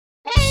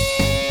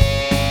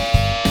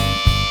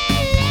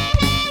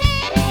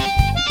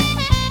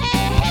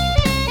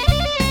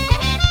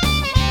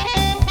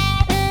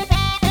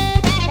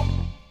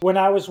When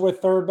I was with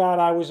Third Bat,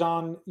 I was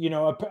on,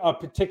 a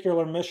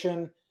particular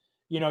mission.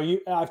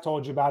 I've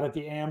told you about it,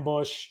 the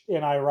ambush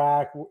in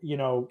Iraq.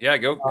 Yeah,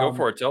 go Um,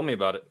 for it. Tell me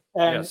about it.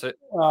 and Yes, it.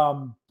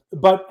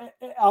 but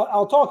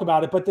I'll talk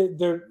about it. But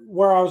the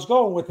where I was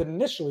going with it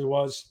initially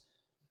was,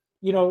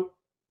 you know,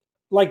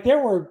 like there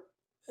were,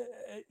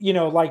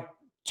 like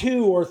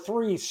 2 or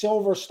 3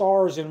 silver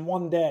stars in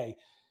one day,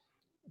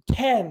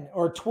 10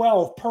 or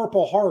 12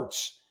 Purple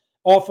Hearts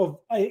off of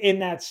in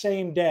that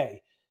same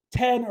day,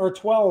 10 or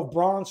 12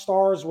 Bronze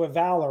Stars with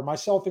Valor,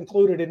 myself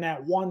included, in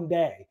that one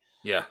day.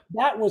 Yeah,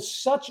 That was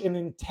such an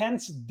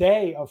intense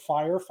day of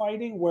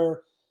firefighting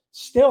where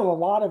still a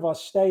lot of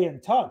us stay in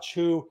touch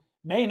who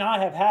may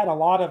not have had a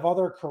lot of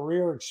other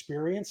career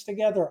experience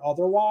together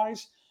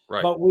otherwise,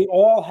 right. but we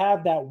all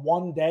have that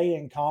one day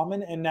in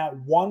common. And that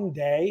one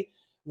day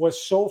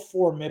was so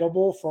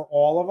formidable for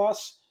all of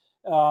us.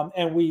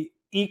 And we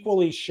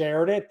equally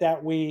shared it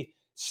that we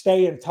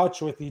stay in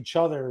touch with each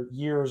other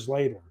years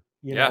later,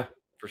 Yeah,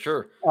 for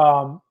sure.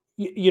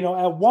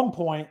 at one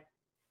point,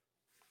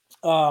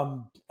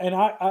 and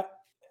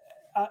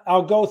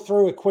I'll go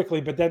through it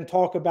quickly, but then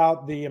talk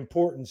about the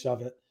importance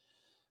of it.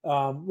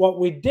 What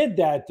we did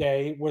that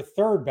day with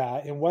Third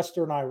Bat in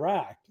Western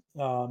Iraq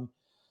um,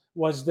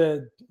 was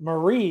the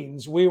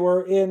Marines. We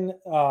were in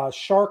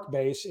Shark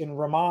Base in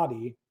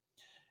Ramadi,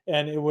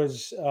 and it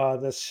was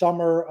the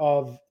summer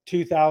of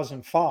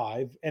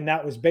 2005, and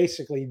that was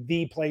basically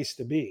the place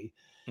to be.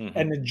 Hmm.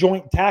 And the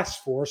Joint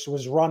Task Force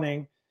was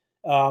running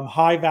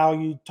high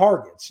value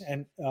targets,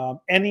 and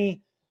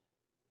any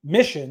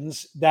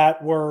missions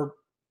that were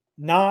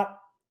not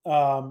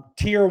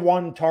tier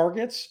one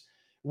targets,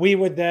 we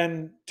would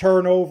then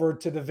turn over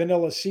to the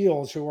Vanilla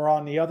SEALs who were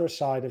on the other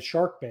side of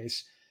Shark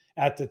Base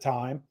at the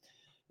time.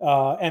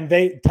 And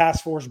they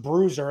Task Force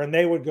Bruiser, and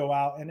they would go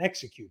out and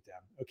execute them.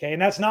 Okay.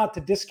 And that's not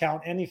to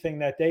discount anything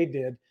that they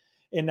did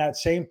in that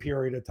same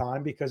period of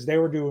time because they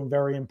were doing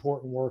very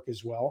important work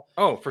as well.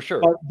 Oh, for sure.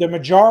 But the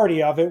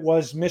majority of it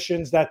was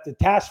missions that the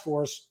task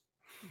force,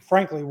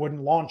 frankly,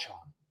 wouldn't launch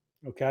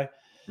on. Okay.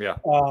 Yeah.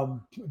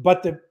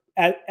 But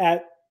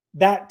at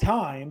that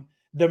time,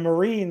 the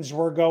Marines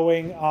were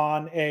going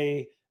on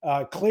a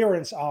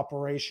clearance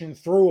operation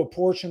through a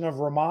portion of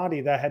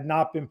Ramadi that had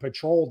not been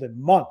patrolled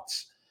in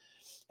months.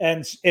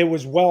 And it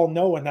was well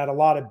known that a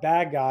lot of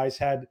bad guys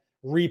had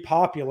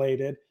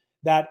repopulated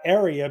that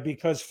area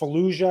because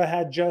Fallujah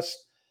had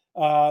just,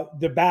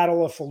 the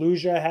Battle of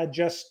Fallujah had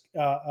just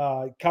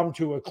come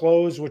to a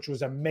close, which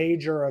was a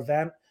major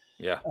event.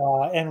 Yeah.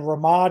 And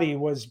Ramadi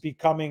was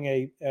becoming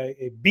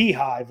a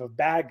beehive of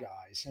bad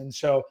guys. And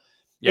so it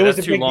Yeah, was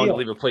that's a too big long to deal.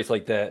 leave a place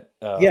like that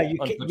Yeah, you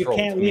unpatrolled.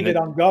 can't I mean, leave it it,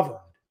 ungoverned,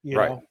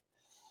 right.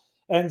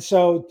 And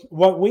so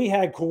what we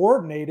had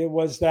coordinated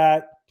was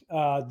that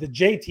the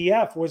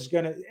JTF was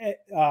going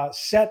to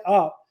set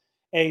up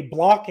a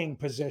blocking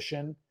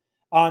position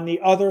on the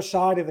other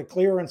side of the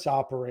clearance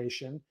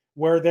operation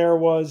where there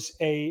was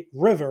a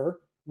river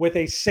with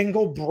a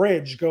single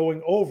bridge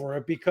going over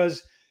it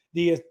because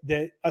the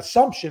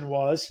assumption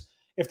was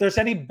if there's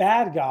any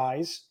bad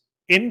guys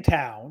in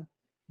town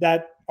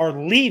that are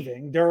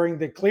leaving during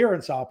the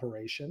clearance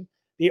operation,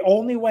 the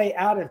only way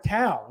out of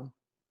town,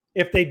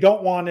 if they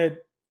don't want to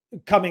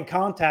come in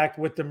contact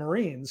with the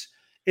Marines,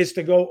 is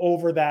to go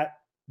over that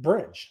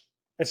bridge.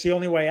 That's the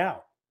only way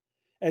out.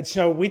 And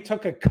so we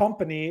took a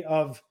company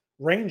of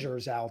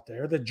Rangers out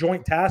there, the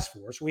Joint Task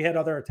Force. We had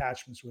other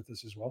attachments with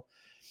us as well.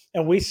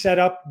 And we set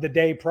up the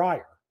day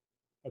prior.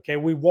 Okay.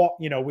 We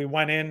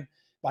went in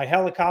by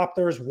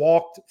helicopters,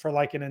 walked for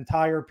like an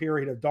entire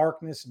period of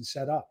darkness and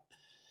set up.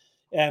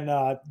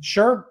 And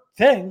sure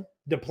thing,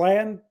 the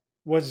plan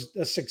was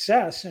a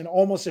success. And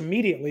almost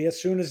immediately, as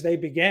soon as they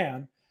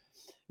began,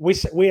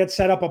 we had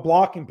set up a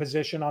blocking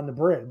position on the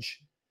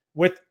bridge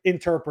with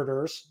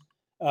interpreters,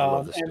 I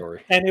love this and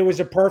story. it was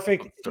a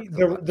perfect. So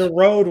The much.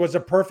 road was a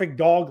perfect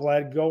dog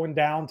leg going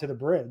down to the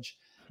bridge,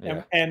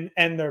 Yeah. and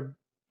the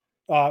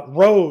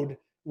road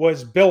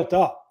was built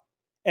up,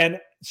 and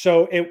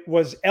so it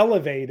was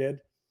elevated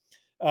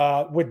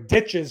with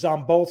ditches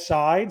on both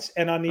sides,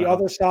 and on the Uh-huh.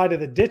 other side of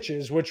the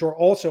ditches, which were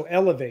also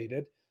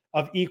elevated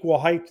of equal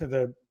height to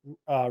the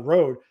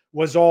road,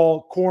 was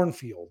all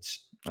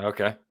cornfields.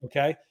 Okay.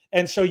 Okay.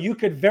 And so you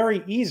could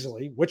very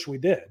easily, which we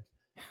did,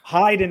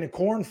 hide in the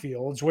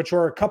cornfields, which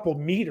are a couple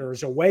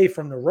meters away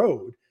from the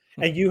road.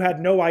 And you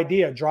had no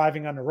idea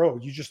driving on the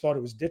road. You just thought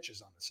it was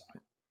ditches on the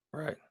side.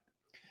 Right.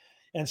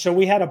 And so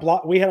we had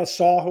a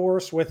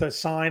sawhorse with a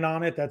sign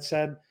on it that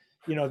said,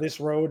 this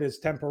road is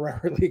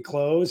temporarily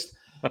closed.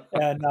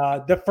 And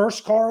the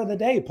first car of the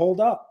day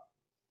pulled up.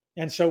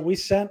 And so we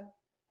sent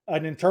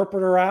an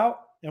interpreter out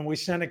and we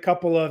sent a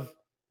couple of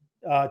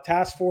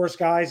task force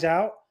guys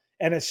out.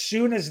 And as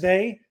soon as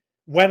they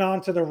went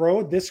onto the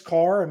road, this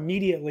car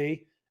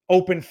immediately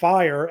opened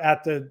fire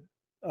at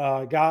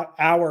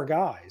our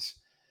guys,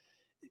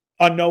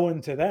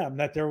 unknown to them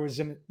that there was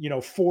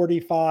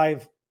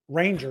 45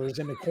 Rangers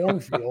in the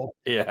cornfield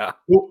Yeah.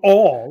 who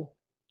all,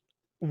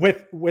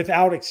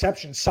 without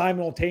exception,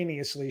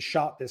 simultaneously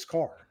shot this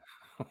car.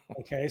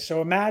 Okay,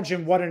 so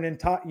imagine what an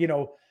entire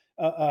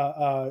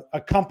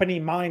a company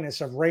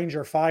minus of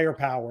Ranger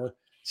firepower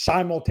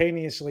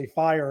simultaneously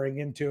firing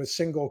into a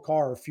single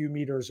car a few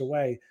meters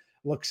away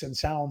looks and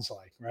sounds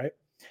like, right?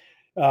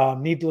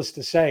 Needless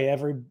to say,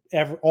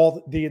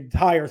 the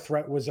entire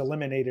threat was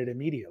eliminated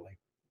immediately.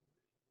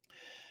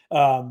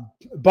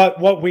 But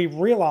what we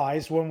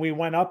realized when we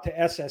went up to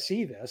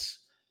SSE this,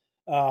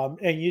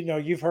 and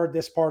you've heard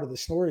this part of the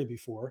story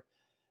before,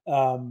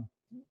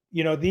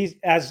 these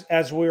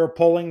as we were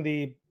pulling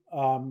the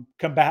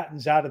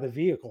combatants out of the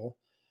vehicle,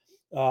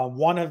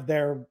 one of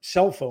their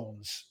cell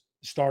phones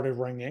started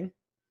ringing,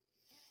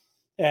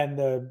 and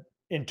the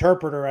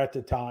interpreter at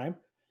the time,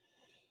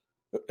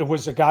 it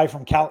was a guy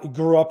from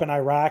grew up in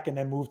Iraq and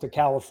then moved to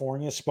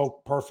California,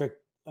 spoke the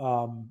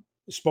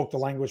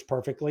language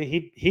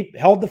perfectly. He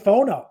held the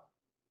phone up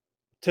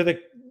to the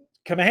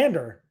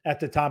commander at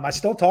the time. I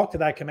still talk to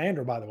that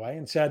commander, by the way,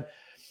 and said,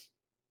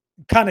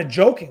 kind of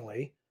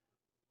jokingly,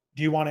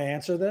 "Do you want to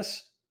answer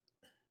this?"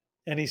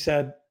 And he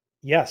said,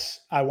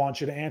 "Yes, I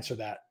want you to answer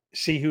that.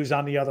 See who's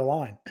on the other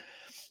line."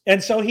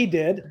 And so he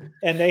did.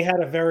 And they had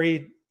a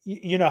very,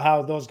 you know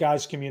how those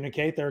guys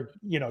communicate. They're,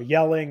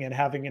 yelling and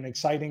having an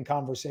exciting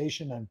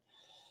conversation. And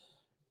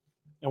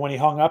when he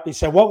hung up, he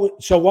said, what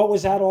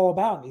was that all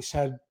about? And he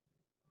said,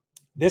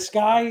 these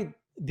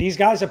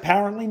guys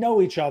apparently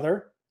know each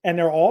other and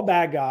they're all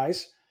bad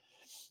guys.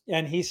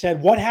 And he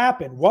said, "What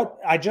happened?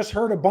 I just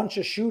heard a bunch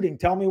of shooting.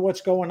 Tell me what's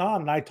going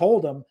on." And I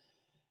told him,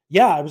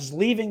 "Yeah, I was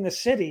leaving the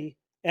city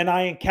and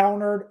I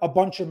encountered a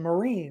bunch of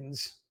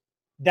Marines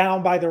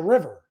down by the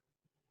river.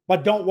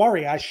 But don't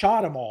worry, I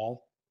shot them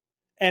all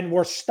and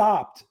we're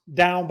stopped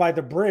down by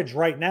the bridge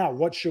right now.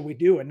 What should we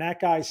do?" And that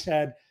guy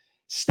said,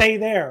 "Stay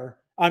there.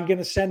 I'm going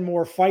to send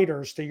more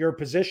fighters to your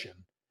position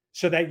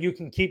so that you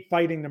can keep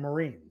fighting the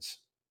Marines.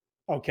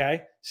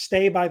 Okay?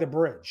 Stay by the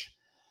bridge.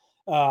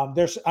 I'm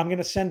going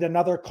to send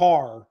another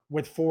car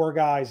with 4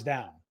 guys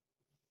down."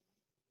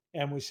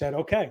 And we said,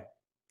 "Okay."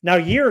 Now,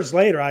 years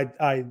later,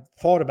 I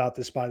thought about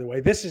this, by the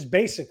way. This is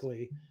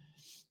basically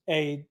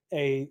a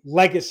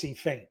legacy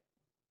feint.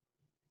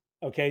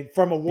 Okay,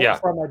 from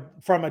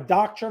a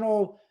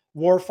doctrinal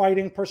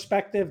warfighting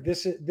perspective,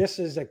 this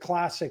is a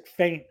classic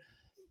feint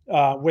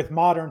with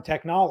modern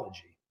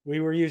technology. We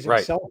were using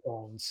cell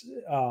phones,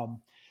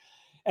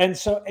 and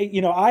so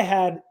I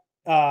had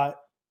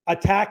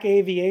attack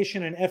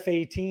aviation and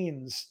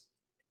F-18s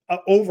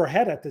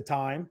overhead at the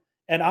time,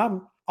 and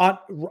I'm on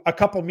a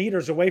couple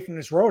meters away from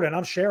this road, and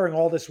I'm sharing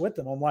all this with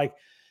them. I'm like,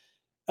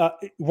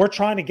 we're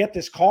trying to get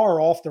this car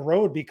off the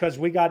road because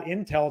we got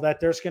intel that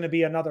there's going to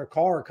be another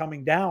car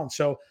coming down.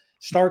 So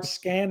start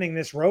scanning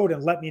this road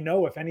and let me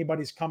know if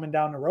anybody's coming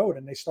down the road.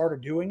 And they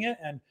started doing it.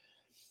 And,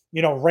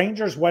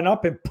 Rangers went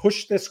up and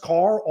pushed this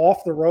car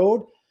off the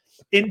road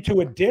into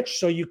a ditch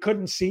so you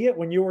couldn't see it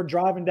when you were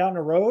driving down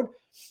the road.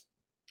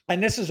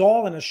 And this is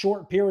all in a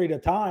short period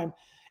of time.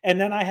 And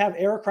then I have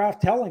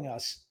aircraft telling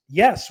us,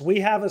 yes,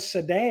 we have a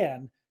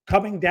sedan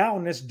coming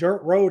down this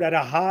dirt road at a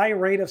high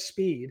rate of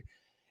speed.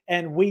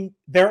 And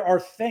there are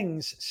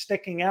things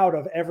sticking out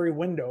of every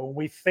window, and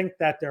we think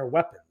that they're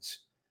weapons.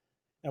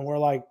 And we're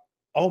like,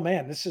 "Oh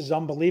man, this is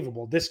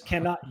unbelievable. This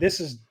can't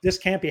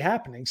be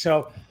happening."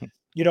 So,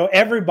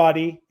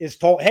 everybody is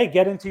told, "Hey,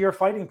 get into your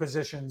fighting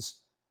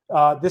positions.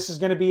 This is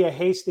going to be a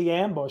hasty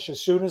ambush.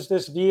 As soon as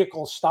this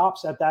vehicle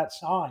stops at that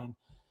sign,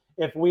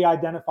 if we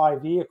identify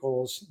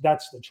vehicles,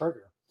 that's the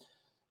trigger."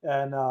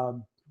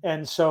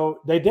 And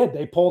so they did.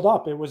 They pulled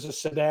up. It was a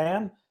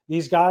sedan.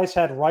 These guys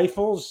had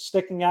rifles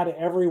sticking out of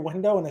every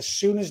window. And as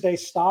soon as they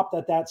stopped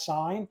at that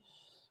sign,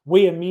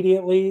 we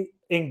immediately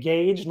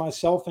engaged,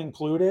 myself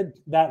included,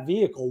 that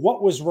vehicle.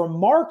 What was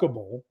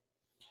remarkable,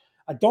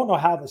 I don't know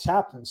how this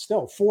happened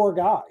still, 4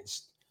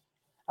 guys.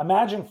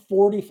 Imagine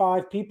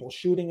 45 people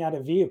shooting at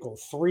a vehicle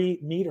 3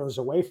 meters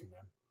away from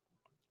them.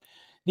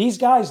 These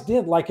guys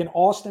did like an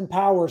Austin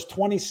Powers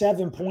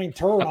 27-point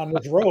turn on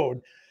this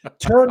road,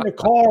 turned the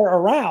car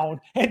around,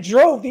 and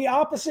drove the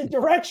opposite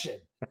direction.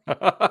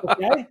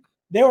 Okay,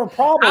 they were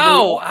probably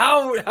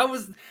how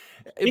was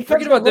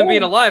forget about them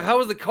being alive? How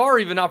was the car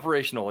even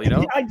operational?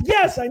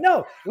 Yes, I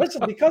know.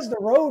 Listen, because the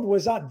road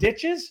was on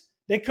ditches,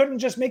 they couldn't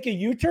just make a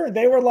U-turn.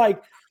 They were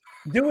like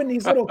doing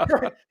these little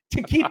turns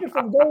to keep it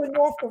from going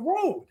off the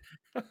road.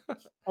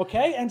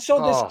 Okay, and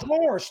so this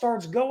car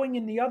starts going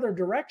in the other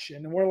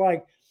direction, and we're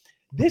like,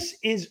 "This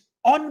is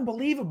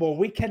unbelievable.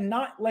 We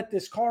cannot let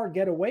this car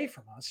get away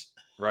from us."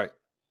 Right.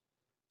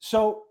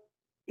 So,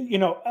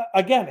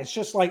 again, it's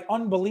just like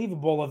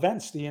unbelievable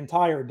events the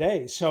entire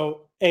day.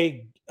 So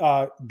a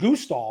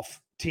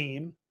Gustav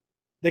team,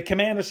 the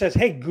commander says,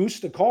 "Hey, goose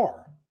the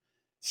car."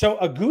 So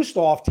a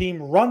Gustav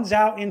team runs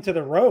out into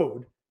the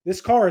road. This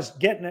car is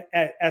getting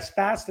as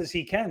fast as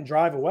he can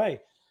drive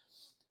away.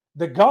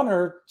 The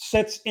gunner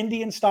sits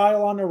Indian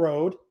style on the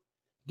road,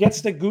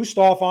 gets the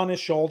Gustav on his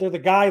shoulder. The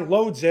guy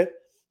loads it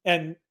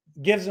and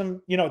gives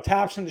him,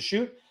 taps him to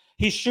shoot.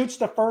 He shoots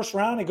the first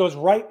round. It goes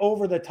right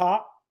over the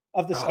top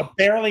of this,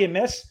 barely a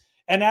miss.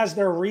 And as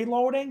they're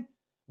reloading,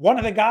 one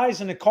of the guys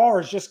in the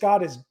car has just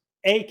got his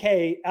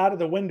AK out of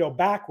the window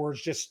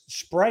backwards, just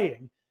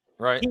spraying.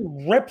 Right. He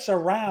rips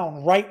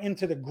around right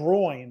into the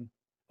groin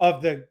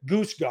of the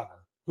goose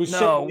gunner who's No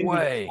sitting Indian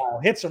way. style,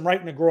 hits him right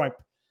in the groin.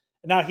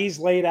 Now he's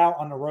laid out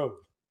on the road.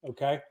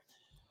 Okay.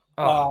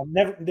 Oh,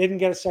 Never didn't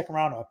get a second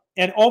round up.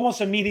 And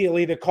almost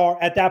immediately the car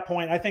at that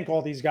point, I think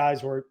all these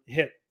guys were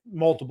hit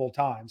multiple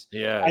times.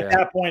 yeah, At yeah.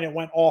 that point, it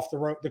went off the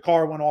road. The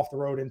car went off the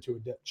road into a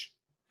ditch.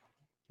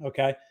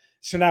 Okay.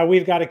 So now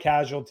we've got a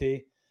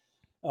casualty.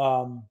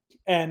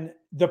 And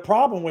the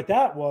problem with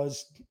that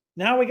was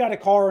now we got a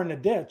car in a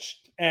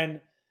ditch, and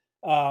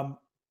um,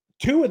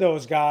 two of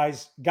those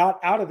guys got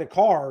out of the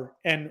car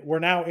and were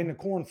now in the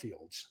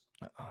cornfields.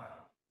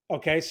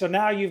 Okay, so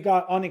now you've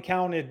got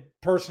unaccounted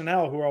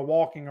personnel who are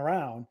walking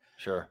around.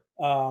 Sure.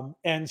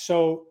 And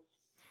so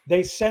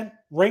they sent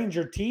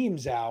ranger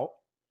teams out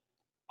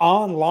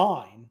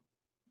online,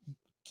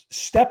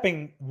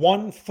 stepping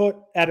 1 foot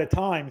at a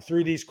time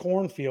through these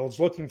cornfields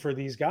looking for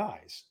these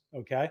guys.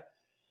 Okay.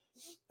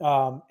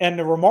 And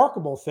the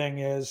remarkable thing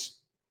is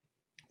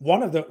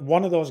one of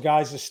those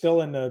guys is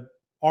still in the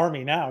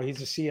Army now.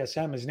 He's a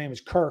CSM. His name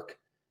is Kirk.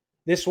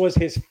 This was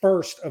his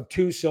first of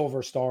 2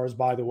 Silver Stars,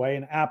 by the way,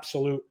 an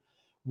absolute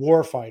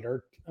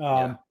warfighter.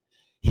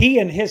 He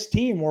and his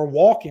team were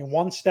walking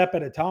 1 step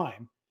at a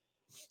time,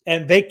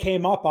 and they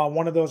came up on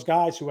one of those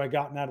guys who had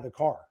gotten out of the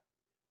car.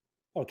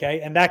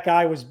 Okay. And that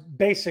guy was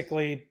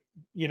basically,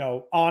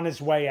 on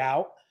his way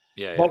out.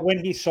 Yeah. But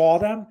when he saw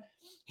them,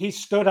 he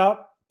stood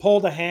up,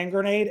 pulled a hand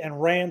grenade,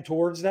 and ran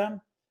towards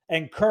them.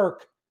 And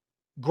Kirk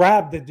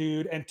grabbed the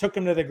dude and took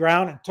him to the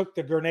ground and took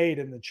the grenade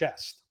in the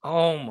chest.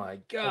 Oh my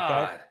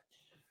God.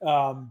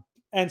 Okay.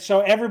 And so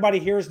everybody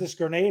hears this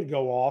grenade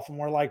go off, and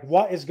we're like,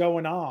 what is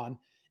going on?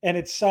 And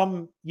it's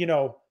some,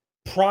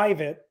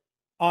 private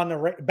on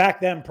the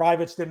back then,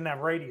 privates didn't have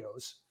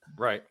radios.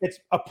 Right. It's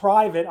a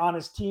private on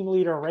his team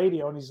leader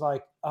radio, and he's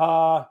like,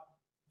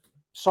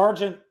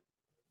 Sergeant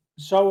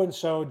so and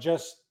so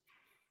just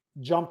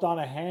jumped on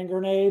a hand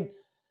grenade.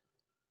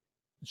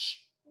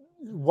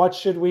 What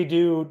should we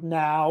do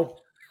now?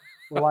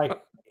 We're like,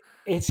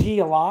 is he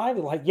alive?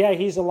 They're like, yeah,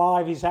 he's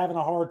alive. He's having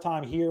a hard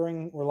time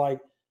hearing. We're like,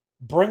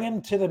 bring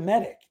him to the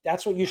medic.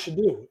 That's what you should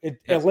do.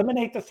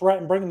 Eliminate the threat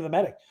and bring him to the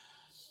medic.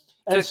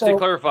 And Just to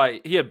clarify,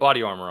 he had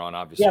body armor on,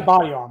 obviously. Yeah,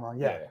 body armor.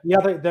 Yeah.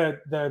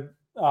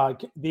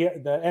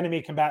 The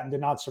enemy combatant did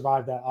not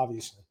survive that,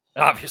 obviously.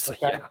 Obviously,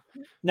 okay?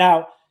 Yeah.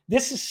 Now,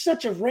 this is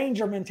such a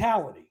Ranger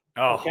mentality.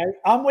 Oh. Okay,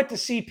 I'm with the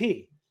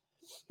CP,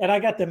 and I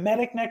got the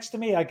medic next to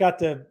me. I got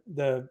the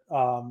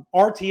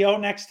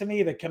RTO next to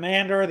me, the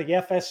commander, the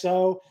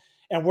FSO,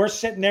 and we're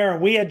sitting there,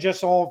 and we had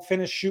just all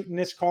finished shooting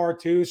this car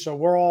too, so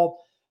we're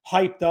all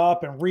hyped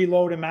up and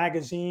reloading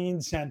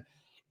magazines, and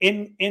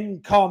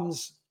in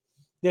comes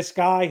this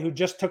guy who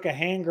just took a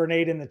hand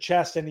grenade in the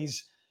chest, and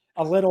he's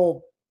a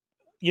little,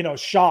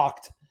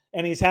 shocked,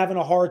 and he's having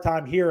a hard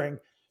time hearing.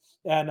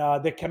 And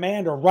the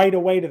commander right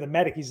away to the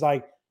medic, he's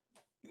like,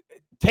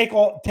 take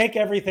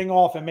everything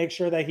off and make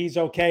sure that he's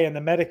okay. And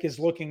the medic is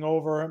looking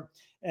over him,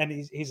 and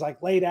he's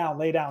like, lay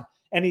down.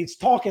 And he's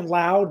talking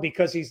loud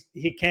because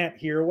he can't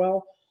hear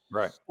well.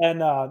 Right.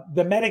 And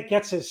the medic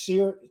gets his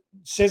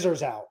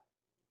scissors out.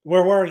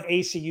 We're wearing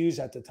ACUs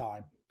at the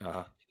time.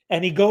 Uh-huh.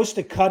 And he goes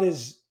to cut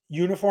his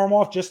uniform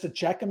off just to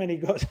check him. And he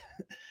goes,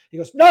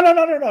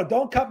 no,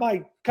 don't cut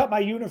my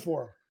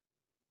uniform.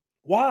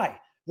 Why?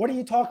 What are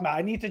you talking about?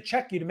 I need to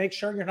check you to make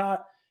sure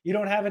you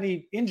don't have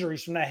any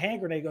injuries from that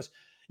hand grenade. He goes,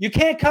 you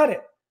can't cut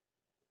it.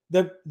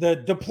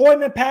 The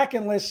deployment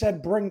packing list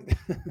said bring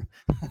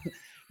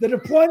the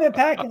deployment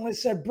packing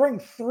list said bring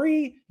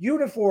 3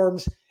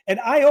 uniforms, and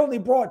I only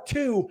brought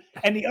 2,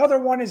 and the other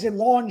one is in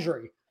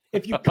laundry.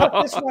 If you cut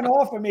this one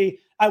off of me,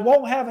 I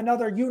won't have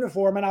another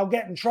uniform, and I'll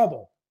get in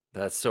trouble.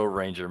 That's so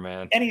Ranger,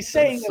 man. And he's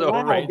saying it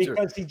loud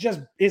because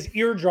his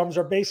eardrums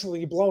are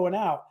basically blowing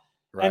out.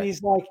 Right. And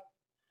he's like,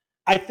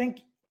 I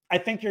think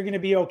you're going to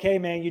be okay,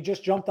 man. You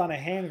just jumped on a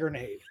hand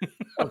grenade.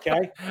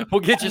 Okay. We'll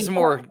get you some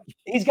more.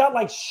 He's got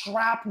like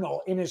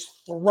shrapnel in his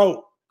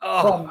throat.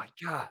 Oh my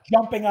God.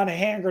 Jumping on a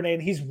hand grenade.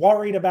 And he's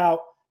worried about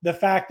the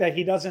fact that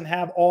he doesn't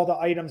have all the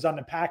items on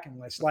the packing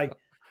list. Like,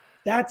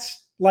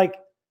 that's like,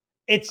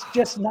 it's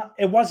just not,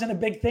 it wasn't a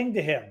big thing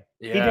to him.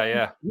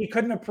 Yeah. He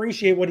couldn't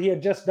appreciate what he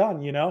had just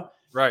done,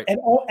 Right.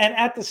 And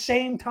at the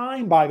same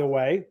time, by the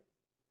way,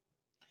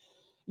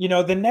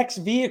 the next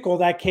vehicle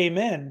that came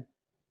in,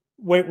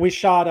 we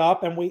shot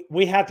up, and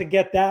we had to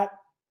get that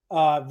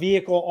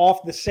vehicle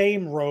off the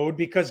same road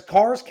because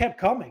cars kept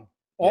coming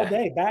all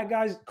day. Bad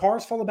guys,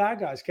 cars full of bad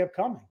guys kept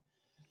coming.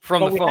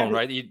 From the phone,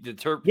 right?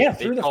 Through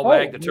the phone.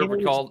 Back, the Terp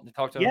would call to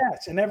talk to him.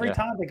 Yes, and every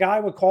time the guy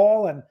would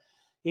call, and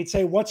he'd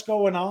say, "What's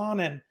going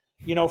on?" And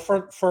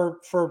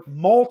for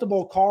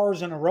multiple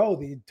cars in a row,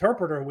 the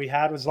interpreter we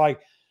had was like,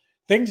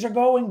 "Things are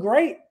going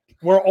great.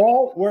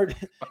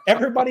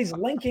 Everybody's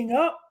linking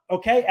up."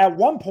 Okay, at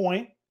one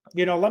point,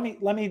 let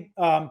me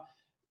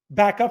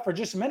back up for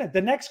just a minute.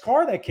 The next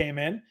car that came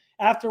in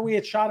after we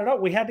had shot it up,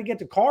 we had to get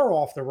the car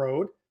off the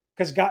road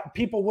because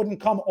people wouldn't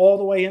come all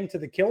the way into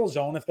the kill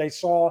zone if they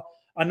saw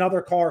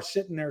another car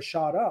sitting there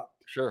shot up.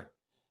 Sure.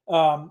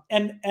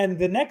 And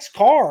the next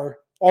car,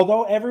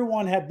 although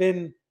everyone had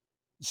been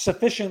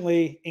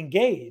sufficiently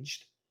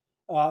engaged,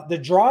 the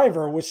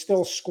driver was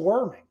still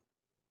squirming.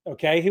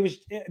 Okay, he was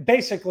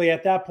basically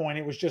at that point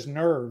it was just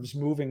nerves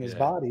moving his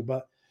body,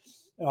 but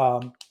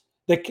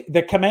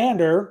the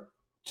commander,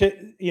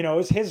 to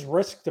is his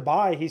risk to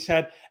buy. He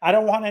said, "I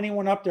don't want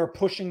anyone up there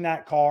pushing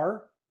that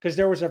car," because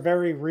there was a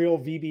very real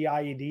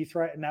VBIED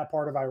threat in that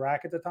part of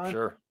Iraq at the time.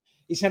 Sure.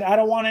 He said, "I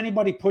don't want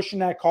anybody pushing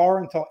that car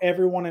until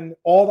everyone and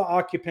all the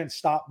occupants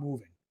stop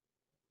moving."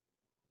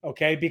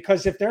 Okay,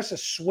 because if there's a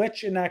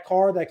switch in that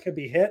car that could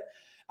be hit,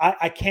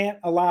 I can't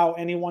allow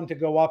anyone to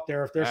go up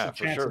there if there's a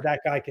chance that that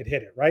guy could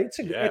hit it. Right?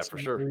 It's for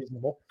sure.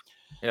 reasonable.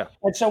 Yeah.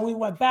 And so we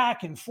went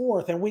back and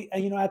forth, and we,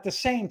 at the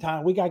same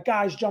time, we got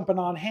guys jumping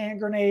on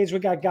hand grenades. We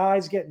got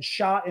guys getting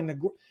shot in the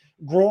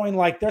groin.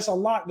 Like there's a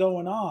lot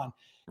going on.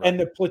 Right. And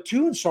the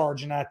platoon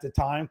sergeant at the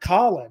time,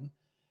 Colin,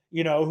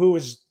 who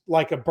was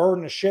like a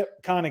burden of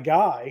ship kind of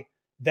guy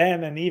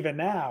then and even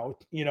now,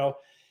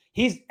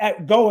 he's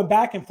going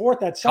back and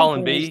forth at some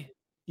Colin B.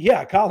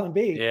 Yeah, Colin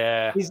B.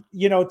 Yeah. He's,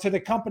 to the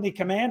company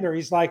commander,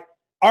 he's like,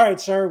 "All right,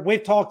 sir,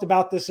 we've talked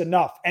about this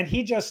enough." And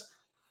he just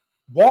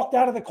walked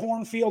out of the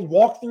cornfield,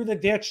 walked through the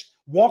ditch,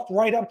 walked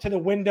right up to the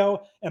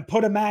window and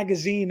put a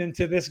magazine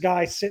into this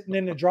guy sitting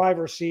in the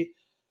driver's seat,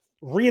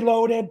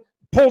 reloaded,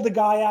 pulled the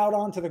guy out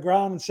onto the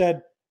ground and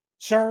said,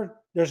 "Sir,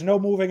 there's no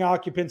moving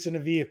occupants in the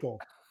vehicle.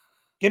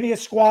 Give me a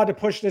squad to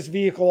push this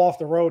vehicle off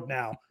the road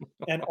now."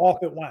 And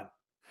off it went.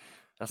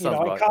 That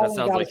sounds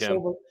like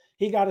him.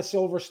 He got a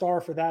Silver Star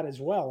for that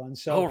as well. And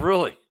so, oh,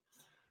 really?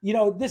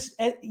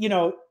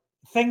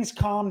 Things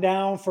calmed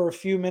down for a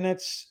few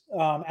minutes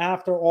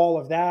after all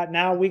of that.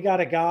 Now we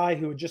got a guy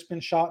who had just been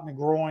shot in the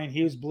groin.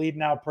 He was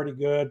bleeding out pretty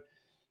good.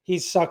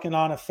 He's sucking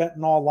on a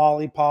fentanyl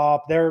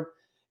lollipop. They're,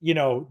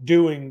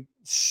 doing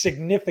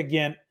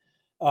significant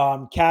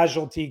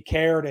casualty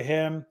care to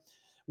him.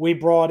 We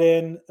brought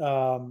in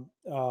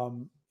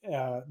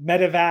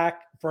medevac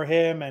for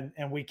him,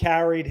 and we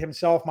carried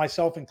himself,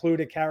 myself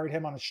included, carried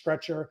him on a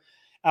stretcher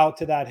out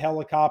to that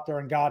helicopter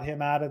and got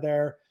him out of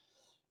there.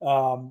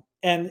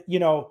 And,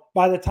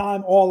 by the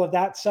time all of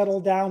that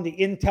settled down, the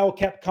intel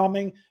kept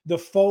coming, the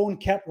phone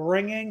kept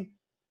ringing,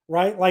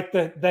 right? Like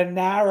the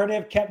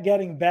narrative kept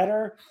getting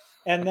better.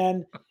 And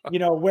then,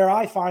 where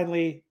I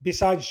finally,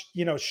 besides,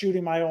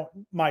 shooting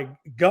my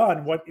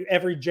gun, what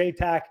every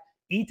JTAC,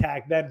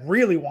 ETAC then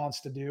really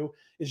wants to do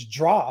is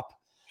drop.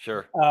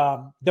 Sure.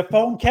 The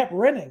phone kept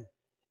ringing.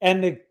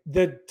 And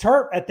the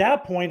Terp at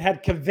that point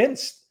had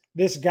convinced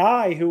this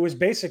guy who was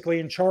basically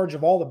in charge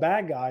of all the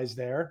bad guys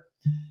there,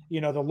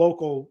 the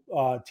local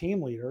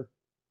team leader,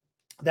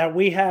 that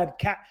we had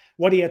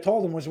what he had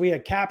told him was we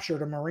had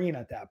captured a Marine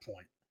at that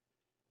point,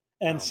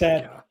 and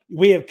said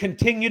we have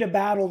continued to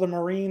battle the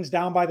Marines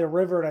down by the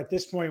river, and at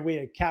this point we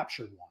had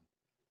captured one.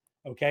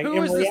 Okay,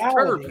 who is this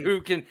Terp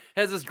who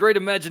has this great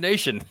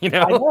imagination? I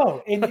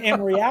know.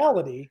 In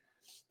reality,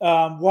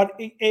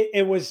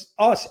 it was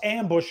us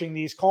ambushing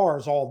these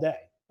cars all day.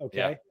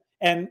 Okay,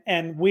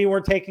 and we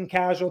were taking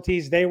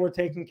casualties. They were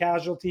taking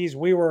casualties.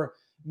 We were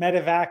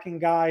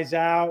medevacing guys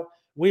out.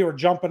 We were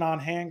jumping on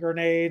hand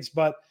grenades,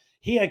 but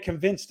he had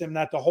convinced him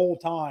that the whole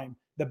time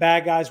the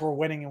bad guys were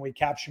winning and we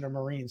captured a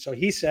Marine. So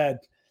he said,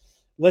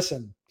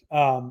 "Listen,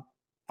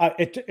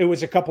 it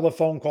was a couple of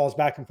phone calls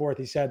back and forth.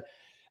 He said,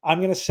 I'm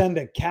going to send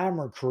a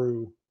camera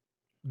crew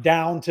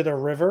down to the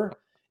river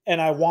and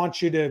I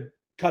want you to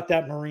cut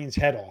that Marine's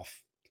head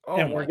off.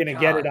 And we're going to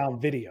get it on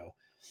video.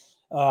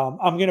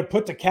 I'm going to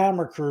put the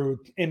camera crew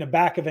in the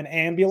back of an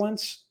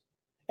ambulance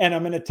and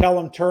I'm going to tell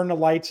them turn the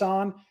lights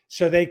on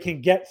so they can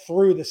get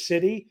through the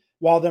city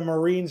while the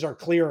Marines are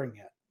clearing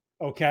it.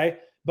 Okay.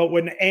 But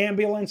when the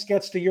ambulance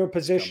gets to your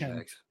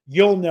position,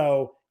 you'll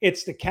know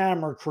it's the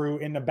camera crew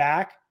in the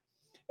back.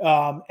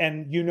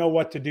 And you know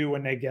what to do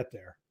when they get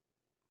there.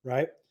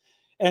 Right.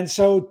 And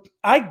so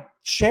I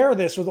share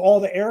this with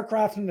all the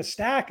aircraft in the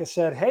stack. I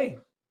said, hey,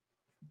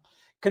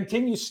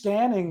 continue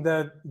scanning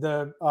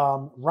the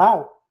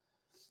route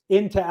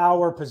into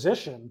our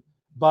position.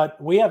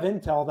 But we have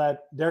intel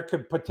that there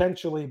could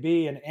potentially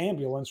be an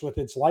ambulance with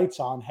its lights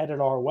on headed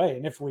our way.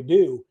 And if we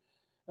do,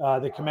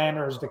 the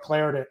commander has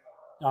declared it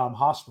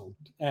hostile.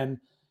 And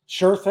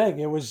sure thing,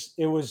 it was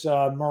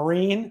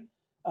Marine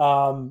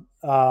AH-1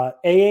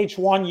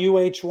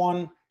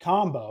 UH-1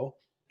 combo.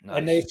 Nice.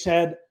 And they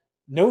said,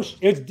 no,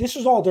 this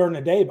was all during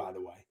the day, by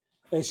the way.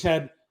 They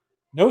said,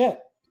 no shit,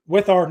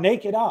 with our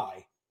naked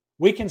eye,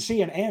 we can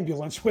see an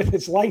ambulance with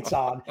its lights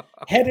on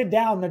headed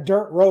down the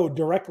dirt road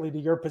directly to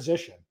your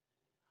position.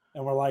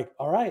 And we're like,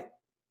 all right,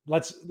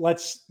 let's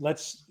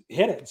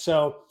hit it.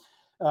 So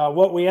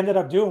what we ended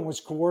up doing was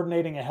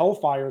coordinating a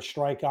Hellfire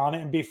strike on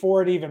it. And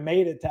before it even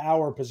made it to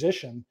our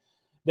position,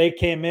 they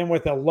came in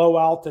with a low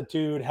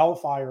altitude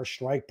Hellfire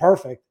strike.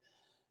 Perfect.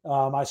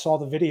 I saw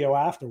the video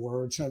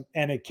afterwards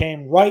and it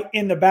came right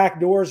in the back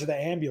doors of the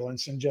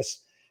ambulance and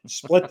just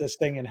split this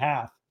thing in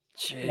half.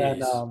 Jeez.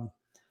 And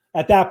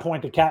at that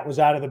point, the cat was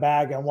out of the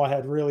bag on what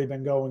had really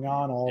been going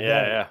on all day.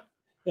 Yeah.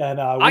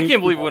 And I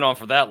can't believe it went on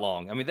for that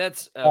long. I mean,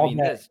 that's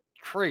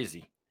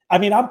crazy. I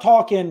mean, I'm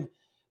talking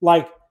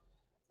like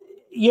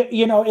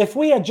you know, if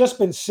we had just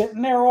been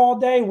sitting there all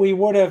day, we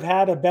would have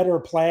had a better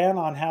plan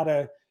on how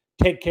to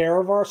take care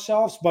of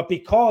ourselves. But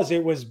because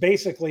it was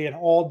basically an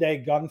all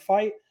day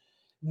gunfight,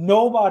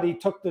 nobody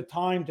took the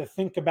time to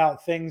think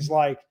about things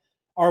like,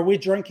 are we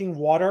drinking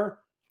water?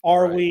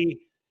 Are Right.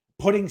 we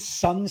putting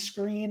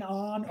sunscreen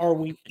on? Are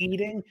we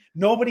eating?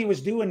 Nobody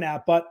was doing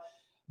that. But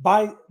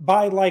by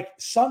like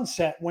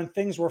sunset, when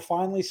things were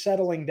finally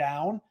settling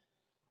down,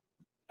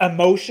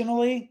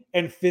 emotionally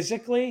and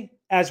physically,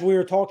 as we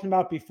were talking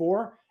about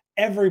before,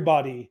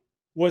 everybody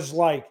was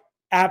like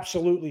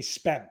absolutely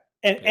spent.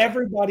 And Yeah.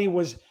 everybody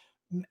was,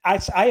 I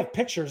have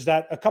pictures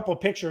that a couple of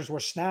pictures were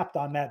snapped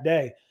on that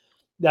day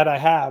that I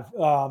have.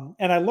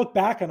 And I look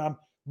back on them,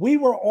 we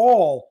were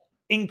all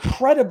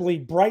incredibly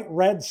bright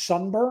red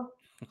sunburn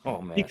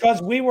Oh man.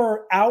 because we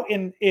were out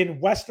in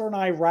Western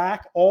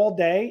Iraq all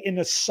day in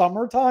the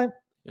summertime,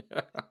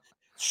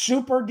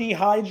 super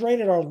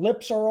dehydrated. Our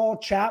lips are all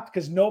chapped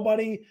because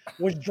nobody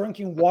was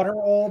drinking water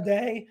all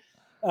day.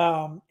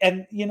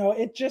 And, you know,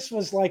 it just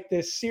was like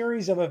this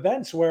series of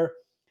events where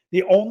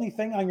the only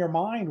thing on your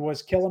mind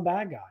was killing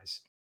bad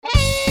guys.